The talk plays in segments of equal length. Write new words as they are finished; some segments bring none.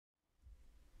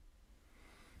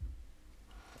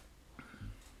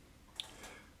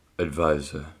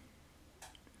Advisor,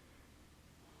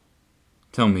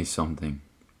 tell me something.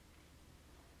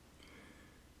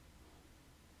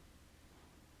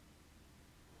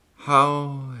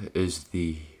 How is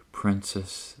the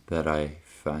princess that I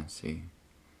fancy?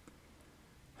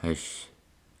 Has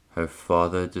her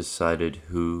father decided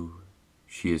who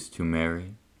she is to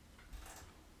marry?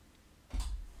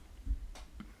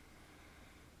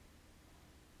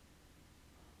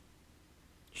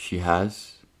 She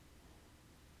has?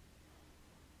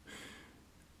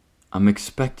 I'm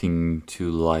expecting to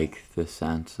like this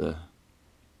answer.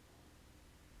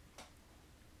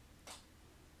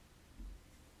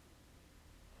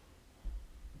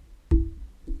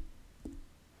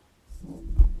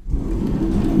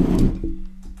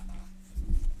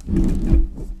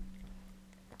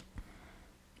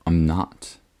 I'm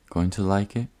not going to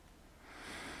like it?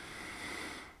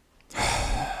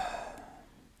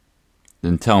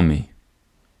 Then tell me,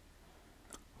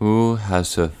 who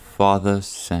has her father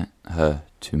sent her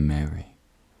to marry?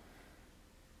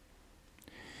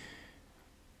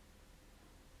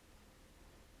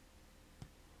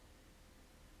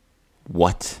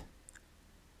 What?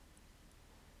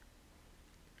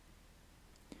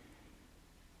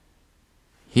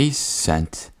 He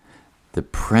sent the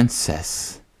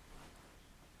princess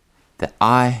that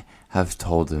I have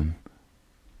told him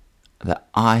that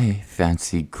I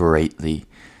fancy greatly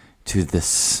to the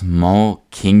small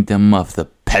kingdom of the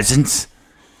peasants?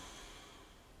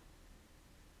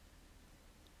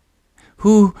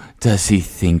 Who does he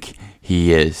think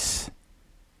he is?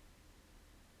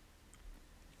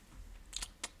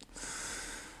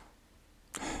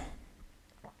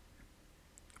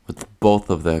 With both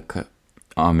of their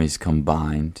armies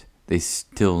combined, they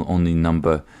still only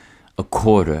number a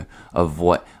quarter of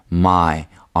what my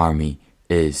army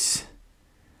is.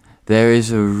 There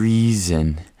is a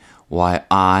reason why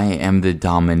I am the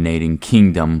dominating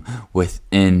kingdom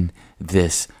within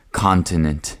this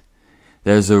continent.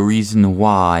 There's a reason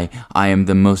why I am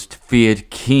the most feared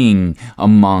king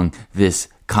among this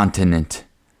continent.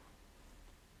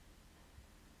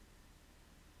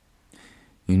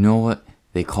 You know what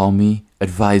they call me,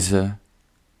 advisor?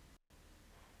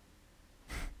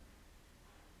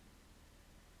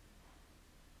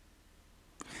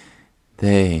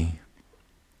 They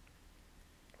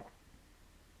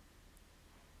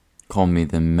call me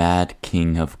the Mad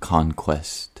King of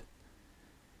Conquest.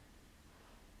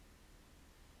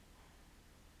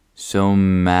 So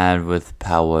mad with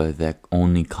power that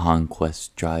only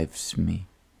conquest drives me.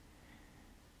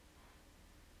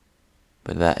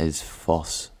 But that is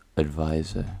false,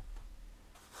 advisor.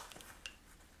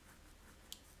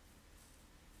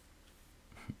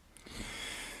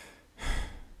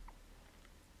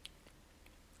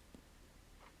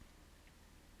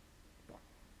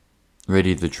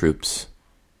 Ready the troops.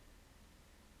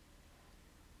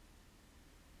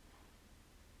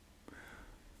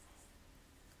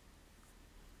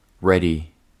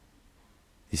 Ready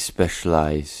the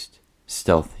specialized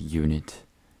stealth unit.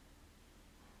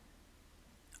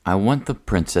 I want the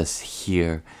princess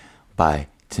here by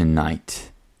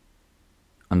tonight.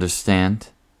 Understand?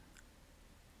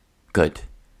 Good.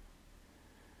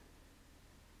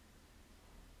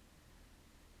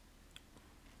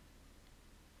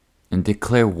 And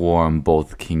declare war on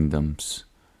both kingdoms.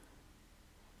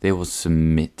 They will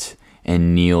submit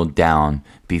and kneel down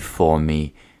before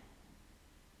me,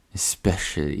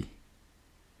 especially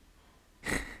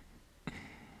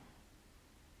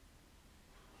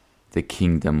the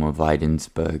kingdom of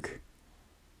Edensburg.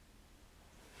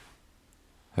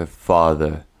 Her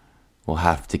father will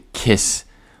have to kiss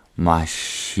my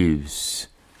shoes,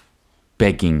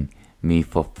 begging me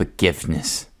for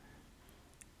forgiveness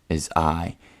as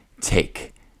I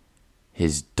take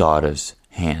his daughter's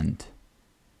hand.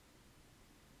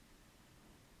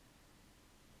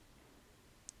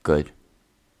 Good.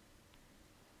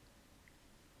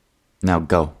 Now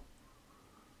go.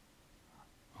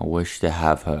 I wish to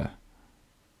have her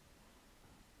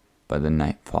by the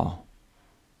nightfall.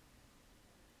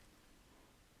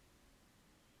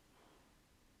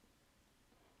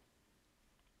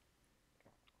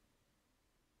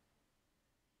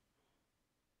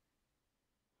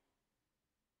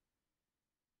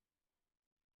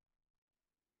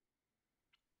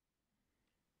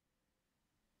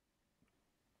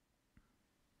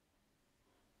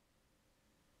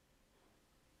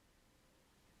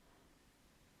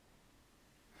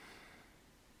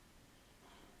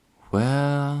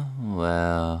 Well,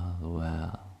 well,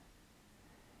 well.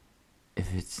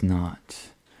 If it's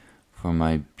not for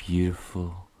my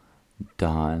beautiful,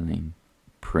 darling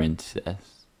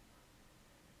princess.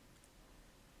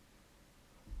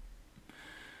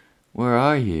 Where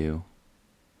are you?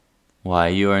 Why,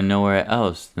 you are nowhere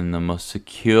else than the most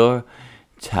secure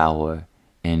tower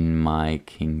in my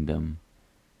kingdom.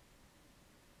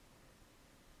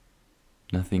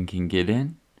 Nothing can get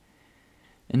in,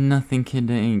 and nothing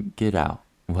can get out.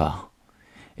 Well,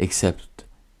 except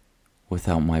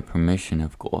without my permission,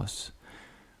 of course.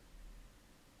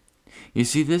 You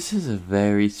see, this is a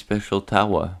very special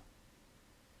tower.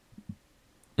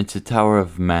 It's a tower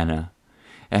of mana.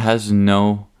 It has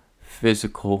no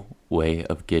physical way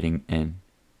of getting in.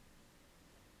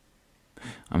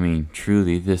 I mean,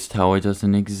 truly, this tower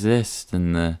doesn't exist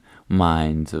in the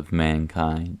minds of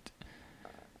mankind.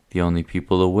 The only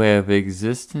people aware of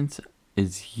existence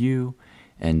is you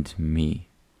and me.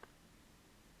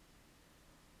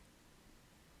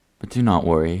 But do not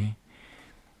worry.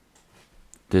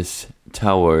 This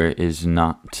tower is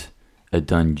not a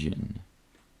dungeon.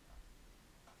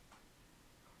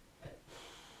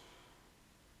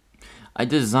 I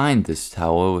designed this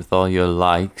tower with all your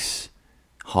likes,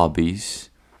 hobbies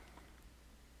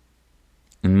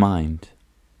in mind.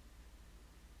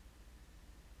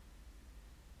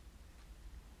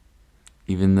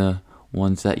 Even the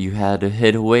ones that you had to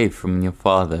hid away from your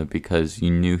father because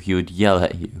you knew he would yell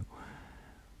at you.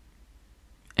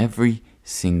 Every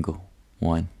single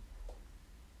one.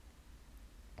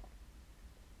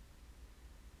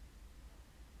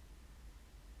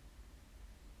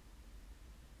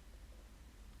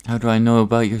 How do I know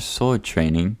about your sword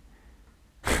training?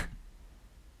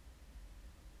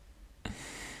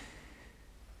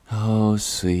 Oh,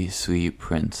 sweet, sweet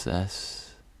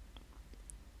princess.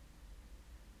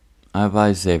 I have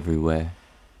eyes everywhere.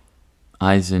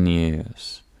 Eyes and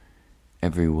ears.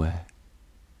 Everywhere.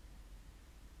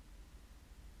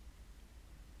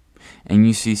 And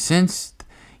you see, since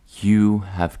you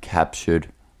have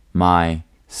captured my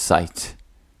sight,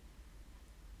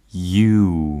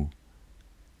 you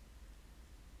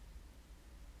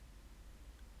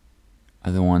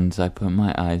are the ones I put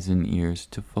my eyes and ears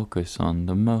to focus on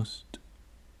the most.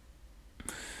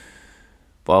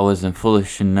 But I wasn't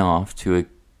foolish enough to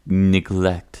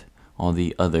neglect all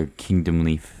the other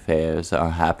kingdomly fairs that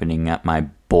are happening at my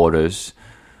borders.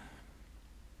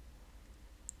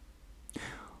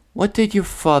 What did your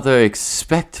father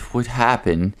expect would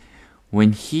happen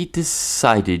when he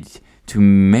decided to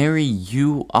marry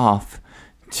you off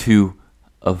to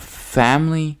a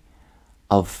family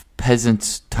of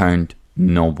peasants turned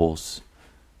nobles?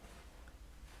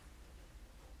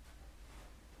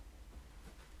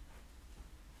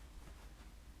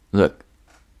 Look,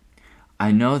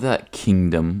 I know that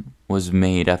kingdom was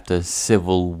made after a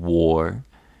civil war,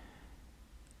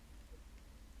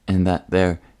 and that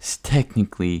they're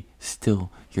technically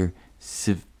still your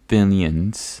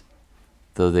civilians,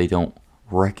 though they don't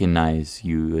recognize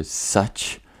you as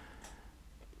such.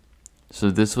 So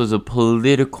this was a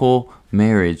political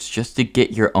marriage just to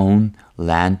get your own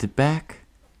land back?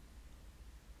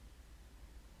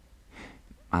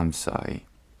 I'm sorry.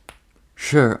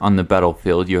 Sure, on the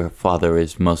battlefield your father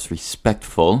is most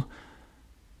respectful,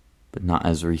 but not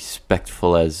as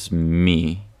respectful as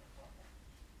me.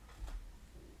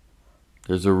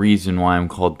 There's a reason why I'm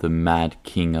called the Mad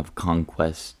King of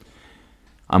Conquest.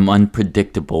 I'm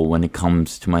unpredictable when it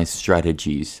comes to my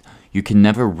strategies. You can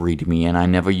never read me, and I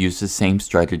never use the same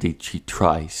strategy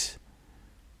twice.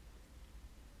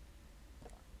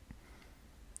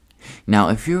 Now,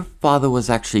 if your father was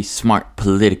actually smart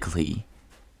politically,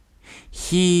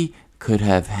 he could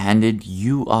have handed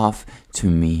you off to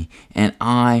me, and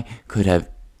I could have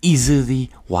easily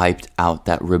wiped out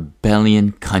that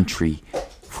rebellion country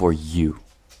for you.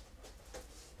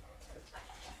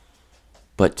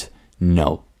 But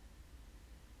no.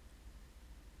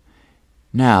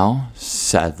 Now,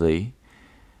 sadly,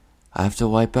 I have to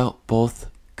wipe out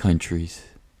both countries.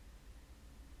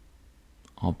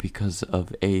 All because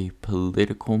of a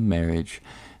political marriage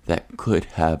that could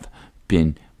have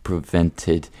been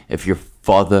prevented if your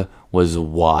father was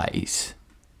wise.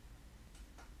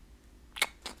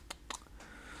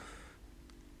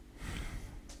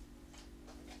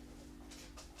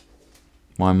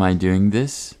 Why am I doing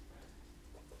this?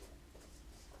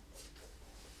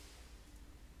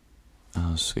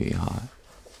 Oh, sweetheart.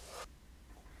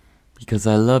 Because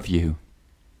I love you.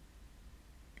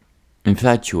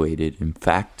 Infatuated, in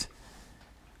fact.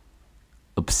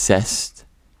 Obsessed.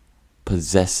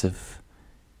 Possessive.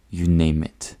 You name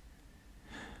it.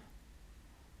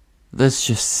 Let's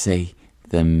just say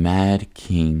the Mad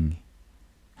King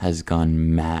has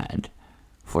gone mad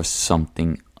for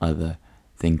something other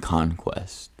than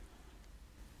conquest.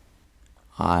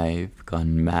 I've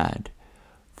gone mad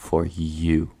for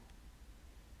you.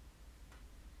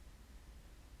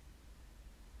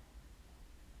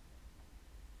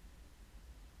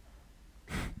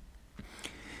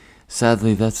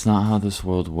 Sadly, that's not how this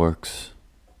world works.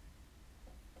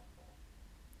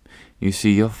 You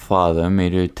see, your father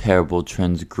made a terrible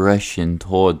transgression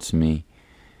towards me.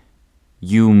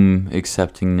 You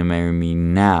accepting to marry me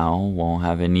now won't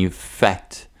have any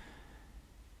effect.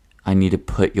 I need to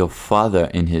put your father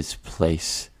in his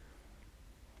place.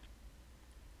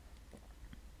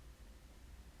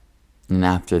 And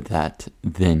after that,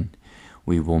 then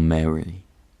we will marry.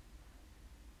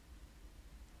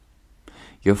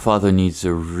 Your father needs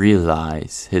to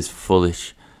realize his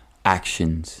foolish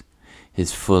actions,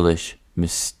 his foolish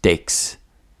mistakes.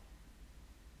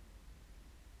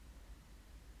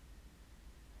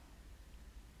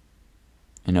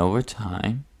 And over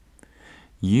time,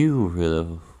 you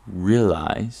will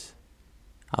realize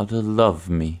how to love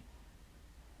me.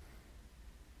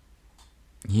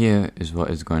 Here is what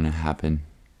is going to happen.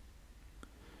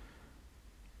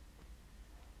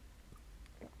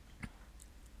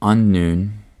 On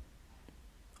noon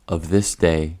of this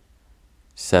day,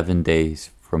 7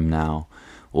 days from now,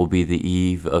 will be the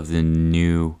eve of the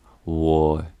new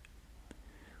war,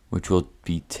 which will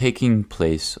be taking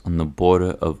place on the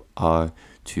border of our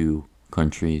two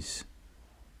countries.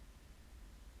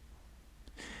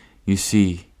 You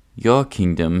see, your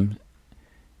kingdom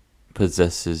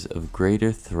possesses a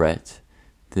greater threat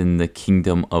than the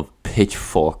kingdom of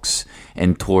pitchforks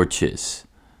and torches.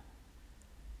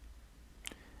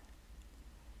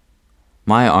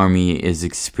 My army is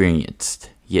experienced,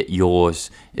 yet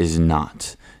yours is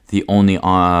not. The only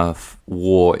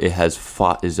war it has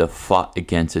fought is fought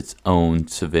against its own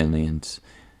civilians,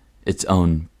 its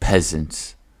own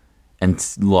peasants, and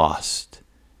lost.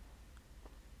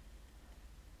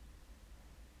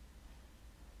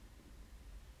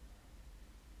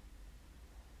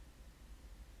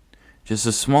 Just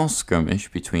a small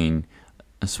skirmish between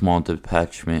a small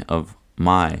detachment of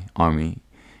my army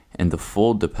and the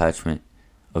full detachment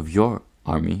of your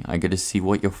army. I get to see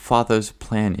what your father's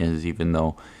plan is, even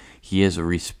though he is a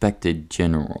respected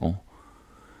general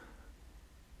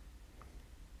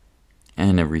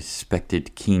and a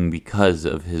respected king because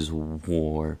of his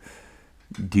war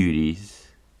duties.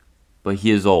 But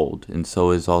he is old, and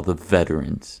so is all the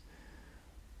veterans.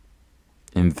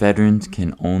 And veterans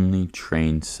can only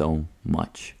train so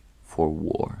much for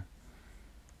war.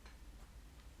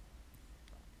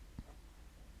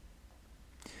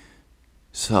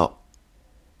 So,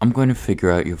 I'm going to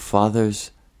figure out your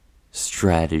father's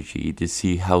strategy to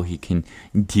see how he can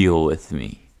deal with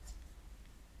me.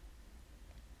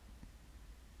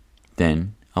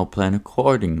 Then, I'll plan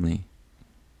accordingly.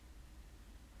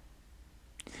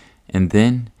 And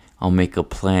then, I'll make a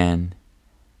plan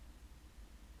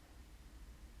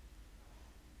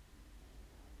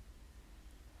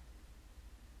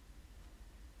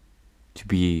to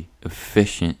be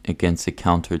efficient against a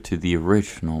counter to the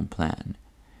original plan.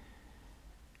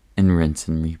 And rinse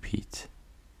and repeat.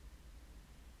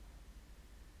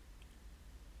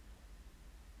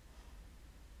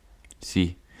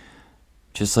 See,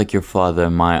 just like your father,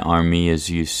 my army is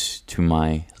used to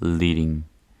my leading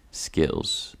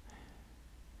skills.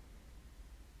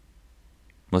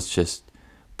 Let's just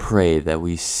pray that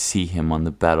we see him on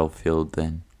the battlefield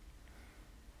then.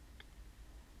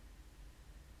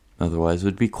 Otherwise, it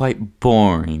would be quite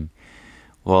boring.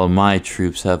 While my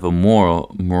troops have a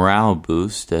morale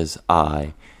boost as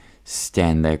I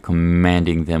stand there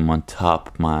commanding them on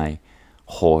top my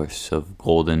horse of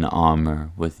golden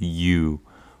armor with you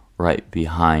right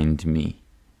behind me.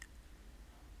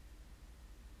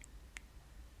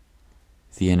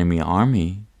 The enemy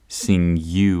army, seeing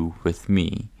you with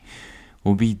me,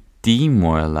 will be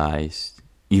demoralized,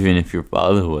 even if your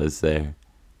father was there.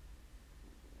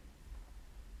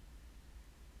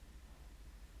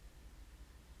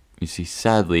 You see,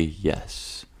 sadly,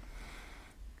 yes.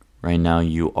 Right now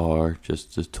you are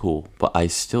just a tool, but I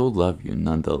still love you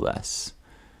nonetheless.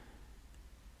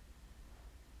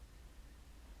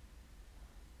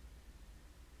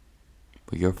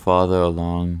 But your father,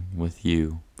 along with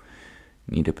you,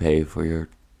 need to pay for your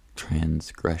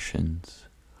transgressions.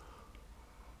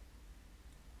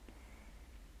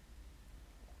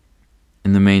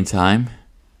 In the meantime,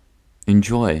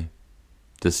 enjoy.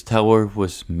 This tower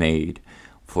was made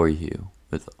for you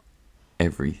with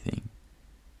everything,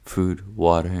 food,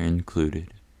 water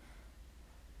included.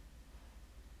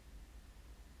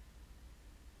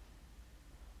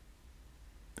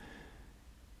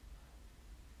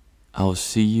 I'll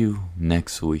see you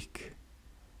next week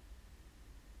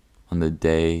on the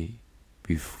day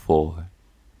before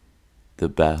the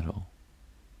battle,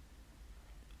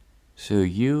 so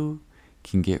you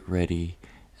can get ready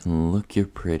and look your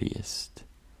prettiest.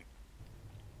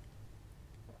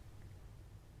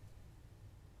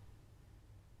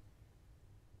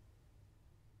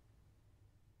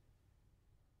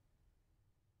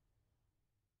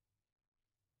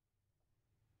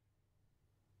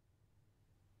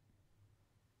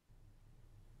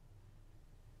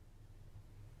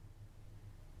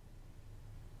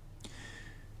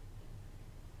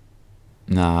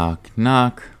 Knock,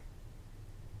 knock.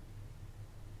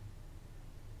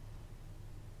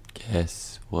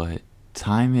 Guess what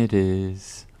time it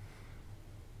is?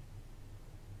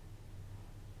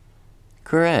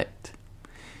 Correct.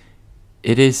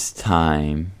 It is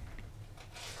time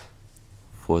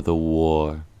for the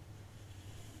war.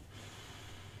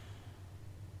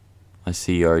 I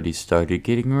see you already started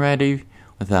getting ready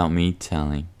without me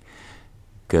telling.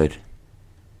 Good.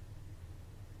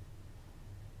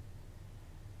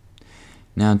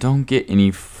 Now don't get any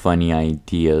funny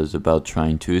ideas about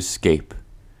trying to escape.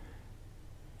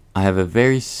 I have a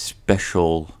very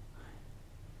special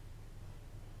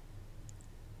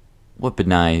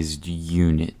weaponized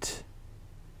unit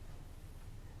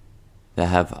that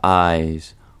have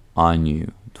eyes on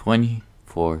you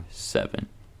 24/7.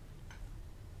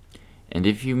 And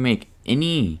if you make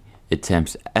any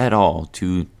attempts at all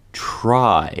to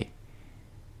try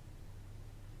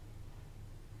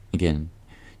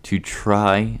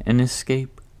and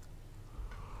escape,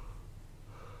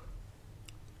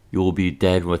 you will be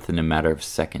dead within a matter of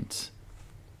seconds.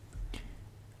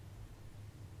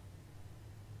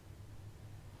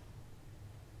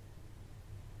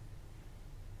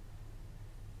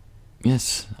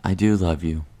 Yes, I do love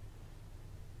you.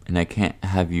 And I can't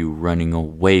have you running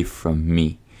away from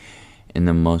me in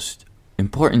the most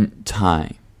important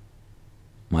time,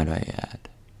 might I add.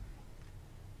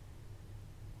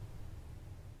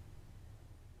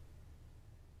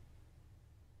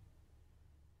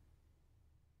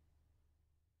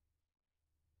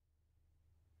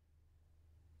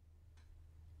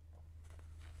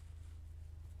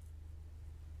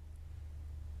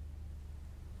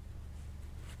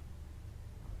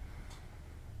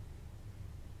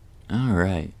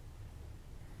 Alright.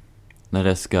 Let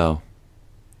us go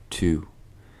to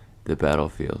the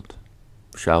battlefield,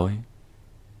 shall we?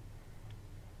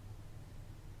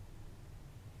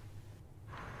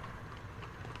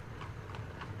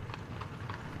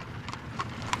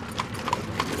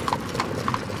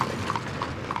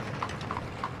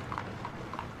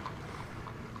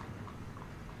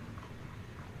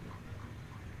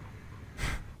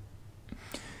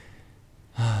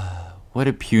 What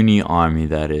a puny army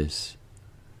that is.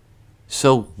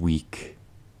 So weak.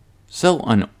 So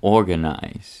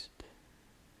unorganized.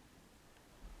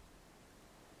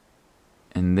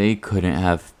 And they couldn't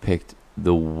have picked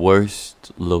the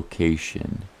worst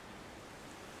location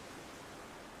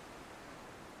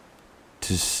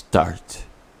to start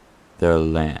their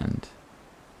land.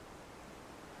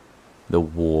 The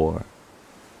war.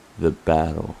 The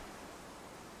battle.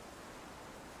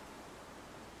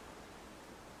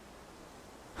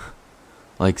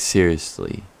 Like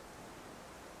seriously,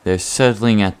 they're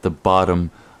settling at the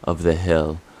bottom of the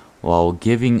hill while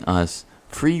giving us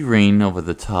free rein over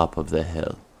the top of the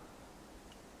hill.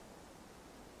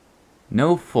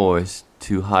 No forest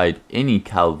to hide any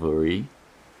cavalry,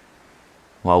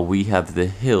 while we have the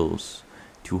hills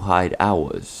to hide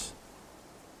ours.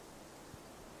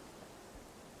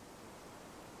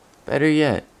 Better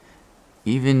yet,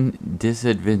 even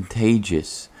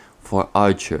disadvantageous for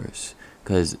archers,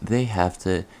 because they have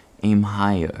to aim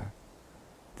higher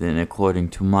than according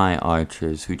to my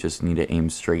archers who just need to aim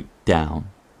straight down.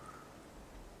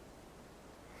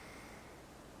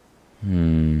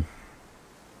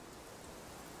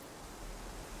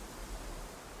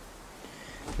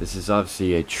 This is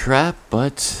obviously a trap,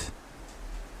 but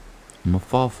I'm gonna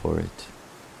fall for it.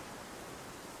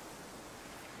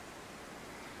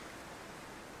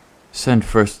 Send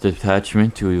first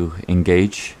detachment to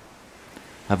engage.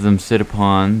 Have them sit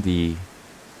upon the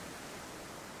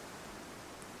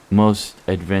most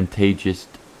advantageous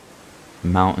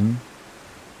mountain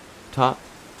top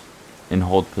and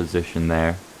hold position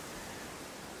there.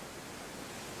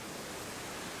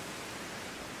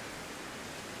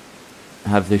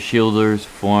 Have the shielders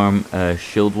form a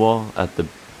shield wall at the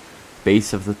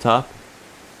base of the top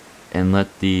and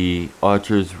let the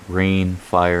archers rain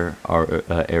fire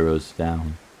arrows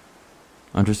down.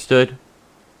 Understood?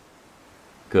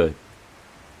 Good.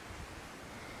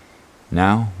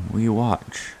 Now we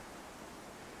watch.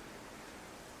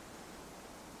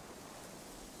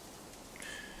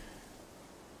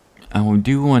 I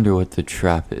do wonder what the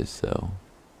trap is, though.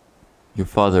 Your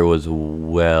father was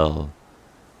well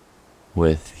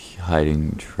with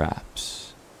hiding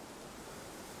traps.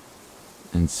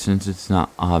 And since it's not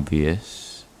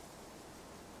obvious,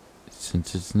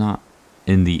 since it's not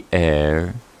in the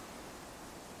air,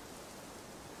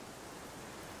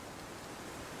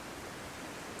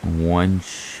 one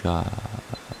shot.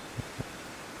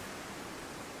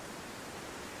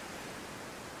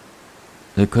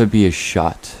 There could be a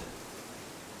shot.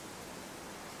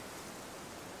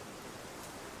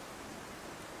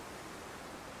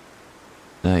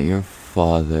 that your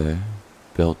father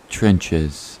built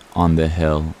trenches on the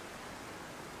hill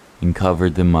and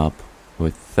covered them up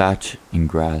with thatch and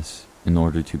grass in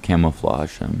order to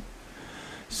camouflage them.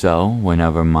 So,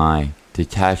 whenever my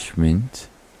detachment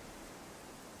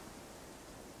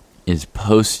is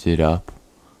posted up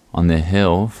on the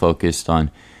hill focused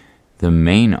on the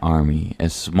main army, a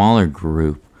smaller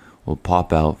group will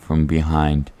pop out from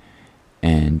behind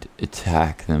and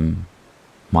attack them,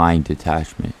 my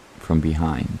detachment, from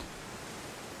behind.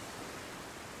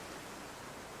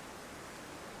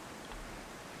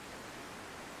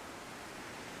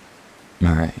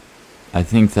 Alright, I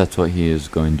think that's what he is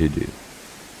going to do.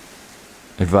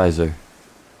 Advisor,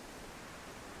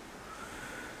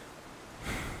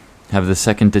 have the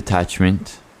second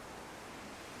detachment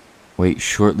wait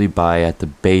shortly by at the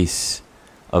base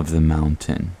of the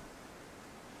mountain.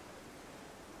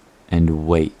 And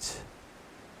wait.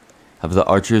 Have the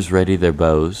archers ready their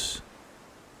bows.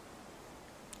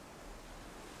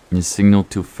 And signal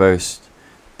to first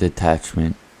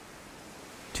detachment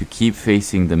to keep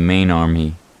facing the main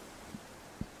army.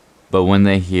 But when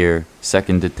they hear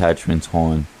second detachment's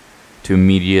horn, to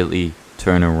immediately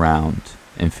turn around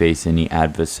and face any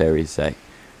adversaries that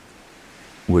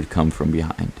would come from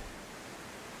behind.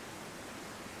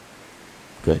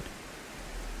 Good.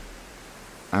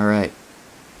 Alright.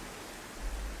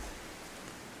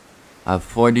 I have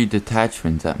 40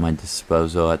 detachments at my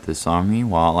disposal at this army,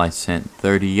 while I sent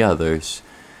 30 others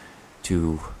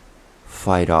to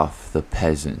fight off the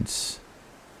peasants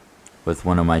with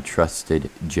one of my trusted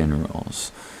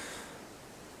generals.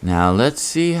 Now let's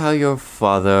see how your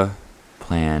father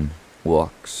plan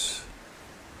works.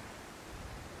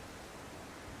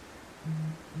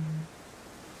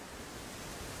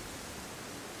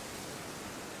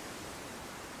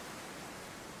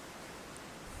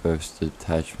 First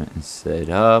detachment is set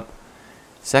up.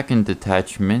 Second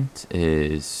detachment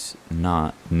is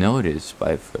not noticed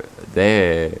by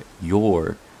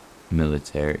your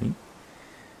military.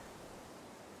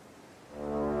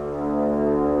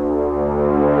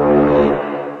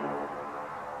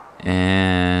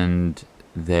 And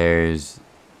there's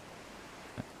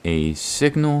a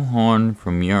signal horn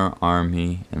from your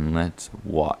army, and let's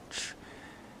watch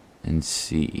and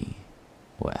see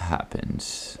what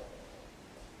happens.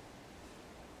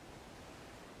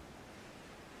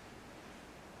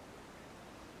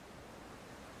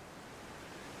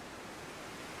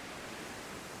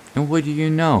 And what do you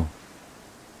know?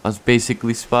 I was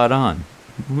basically spot on.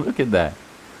 Look at that.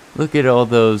 Look at all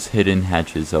those hidden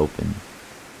hatches open.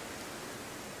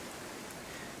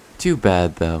 Too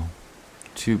bad, though.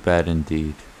 Too bad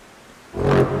indeed.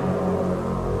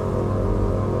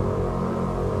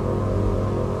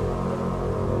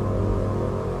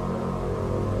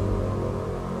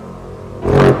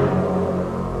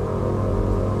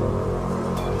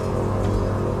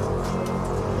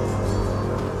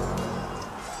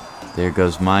 There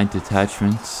goes my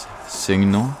detachment's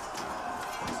signal.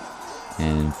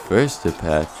 And first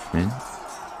detachment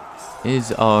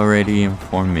is already in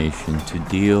formation to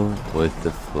deal with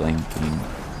the flanking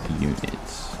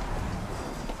units.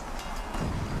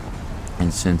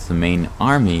 And since the main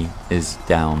army is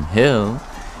downhill,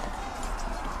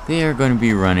 they are going to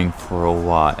be running for a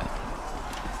while.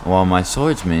 While my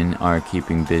swordsmen are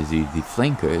keeping busy the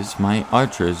flankers, my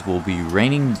archers will be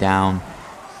raining down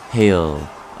hail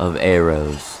of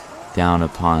arrows down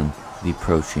upon the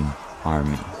approaching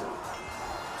army.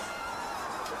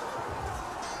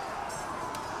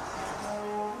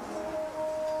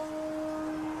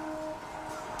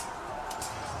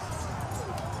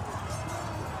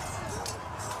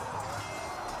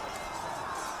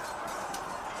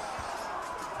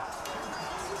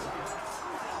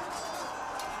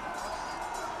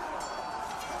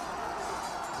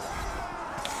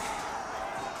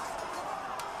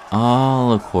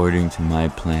 All according to my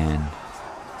plan.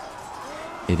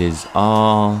 It is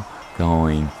all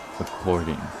going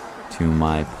according to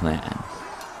my plan.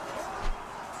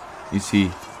 You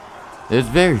see, there's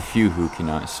very few who can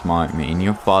outsmart me, and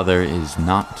your father is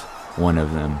not one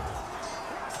of them.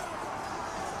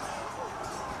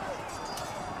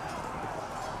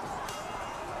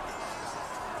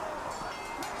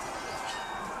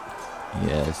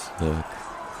 Yes, look.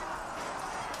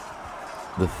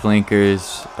 The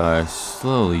flankers are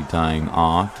slowly dying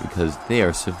off because they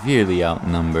are severely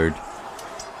outnumbered.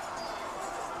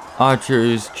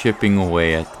 Archers chipping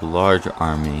away at the large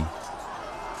army.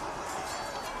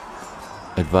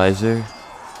 Advisor,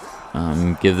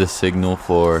 give the signal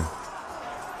for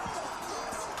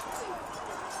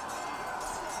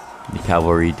the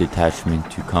cavalry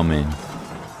detachment to come in.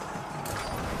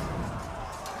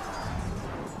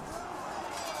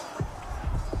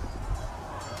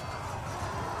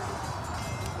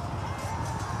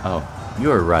 Oh,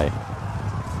 you are right.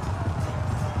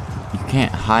 You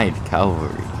can't hide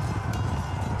cavalry.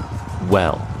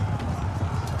 Well,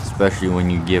 especially when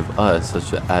you give us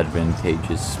such an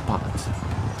advantageous spot.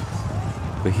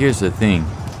 But here's the thing.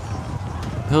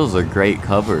 Hills are great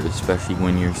cover, especially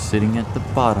when you're sitting at the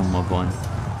bottom of one.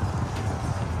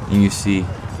 And you see,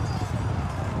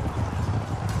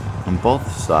 on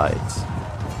both sides,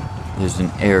 there's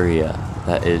an area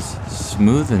that is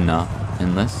smooth enough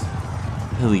and less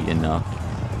hilly enough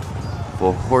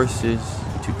for horses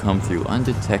to come through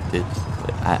undetected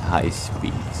but at high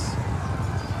speeds.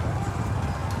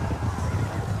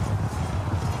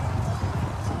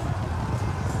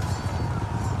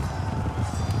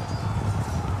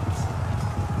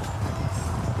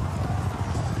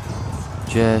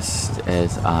 Just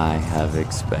as I have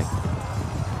expected.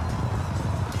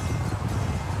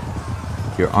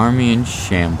 Your army in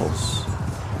shambles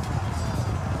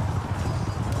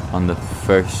on the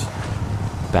first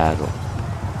battle.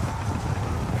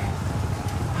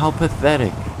 How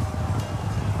pathetic.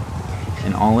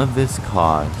 And all of this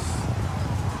caused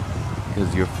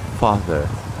because your father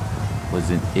was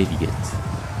an idiot.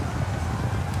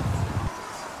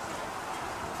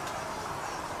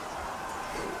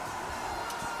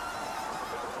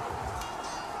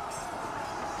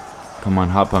 Come on,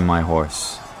 hop on my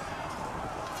horse.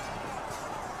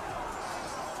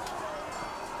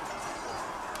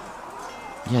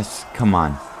 Yes, come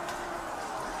on.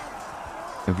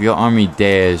 If your army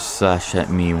dares slash at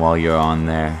me while you're on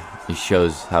there, it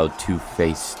shows how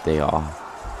two-faced they are.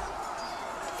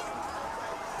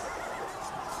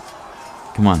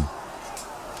 Come on.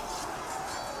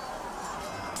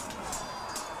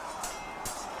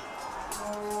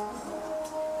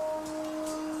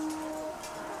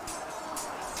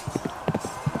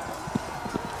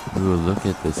 Ooh, look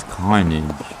at this carnage.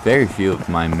 Very few of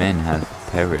my men have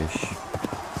perished.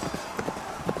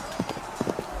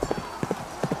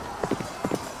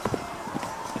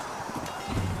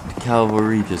 The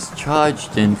cavalry just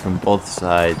charged in from both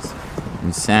sides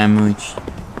and sandwiched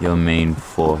your main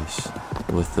force,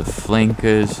 with the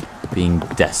flankers being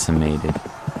decimated.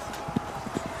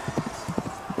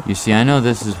 You see, I know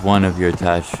this is one of your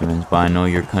detachments, but I know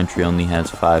your country only has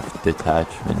 5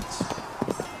 detachments.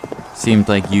 Seemed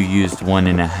like you used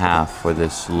 1.5 for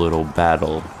this little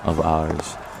battle of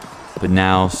ours. But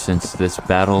now, since this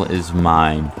battle is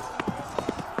mine,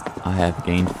 I have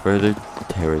gained further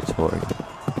territory.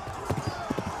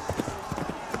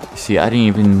 See, I didn't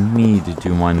even need to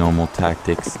do my normal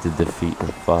tactics to defeat your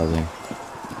father.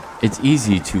 It's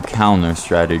easy to counter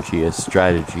strategy a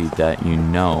strategy that you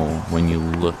know when you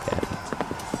look at it.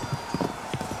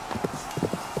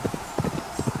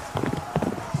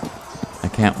 I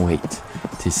can't wait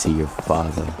to see your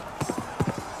father.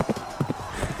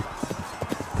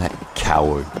 That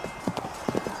coward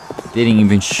didn't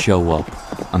even show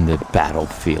up on the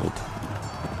battlefield.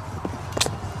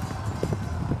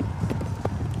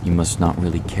 He must not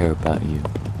really care about you.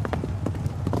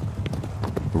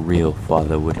 A real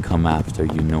father would come after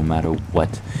you no matter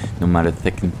what, no matter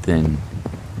thick and thin.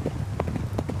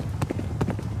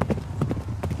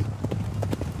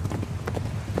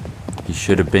 He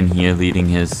should have been here leading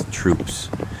his troops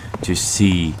to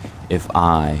see if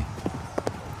I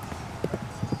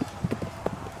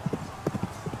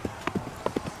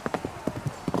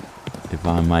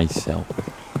myself.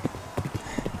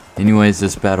 Anyways,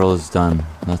 this battle is done.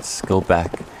 Let's go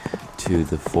back to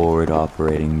the forward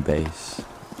operating base,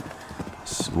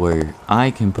 where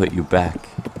I can put you back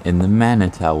in the mana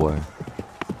tower,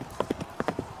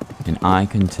 and I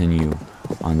continue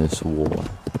on this war.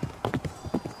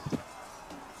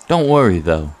 Don't worry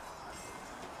though,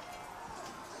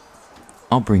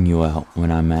 I'll bring you out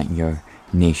when I'm at your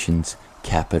nation's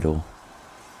capital.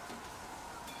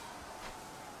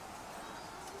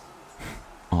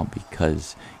 All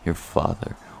because your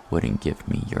father wouldn't give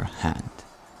me your hand.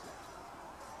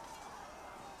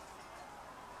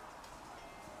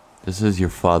 This is your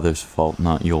father's fault,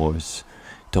 not yours.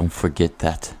 Don't forget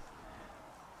that.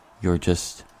 You're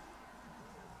just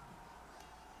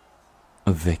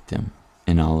a victim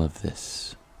in all of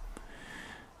this.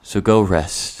 So go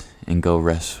rest, and go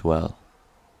rest well,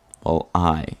 while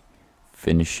I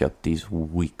finish up these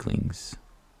weaklings.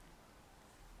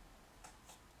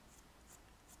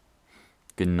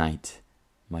 Good night,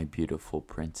 my beautiful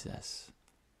princess.